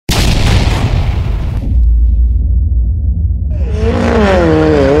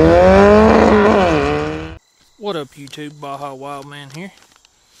YouTube, Bajawildman here.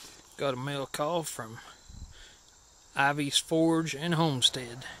 Got a mail call from Ivey's Forge and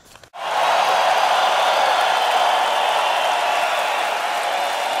Homestead.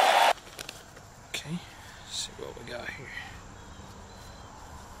 Okay, let's see what we got here.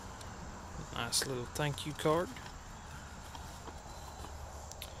 Nice little thank you card.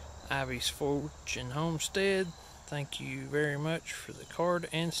 Ivey's Forge and Homestead, thank you very much for the card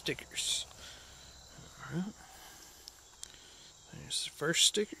and stickers. Alright. There's the first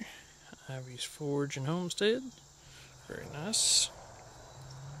sticker. Ivey's Forge and Homestead. Very nice.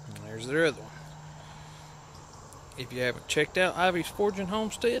 And there's their other one. If you haven't checked out Ivey's Forge and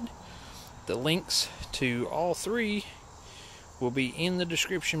Homestead, the links to all three will be in the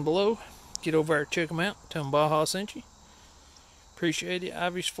description below. Get over there, check them out. Tell them Baja sent you. Appreciate it,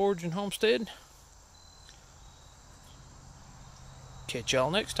 Ivey's Forge and Homestead. Catch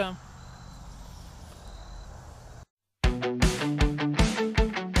y'all next time.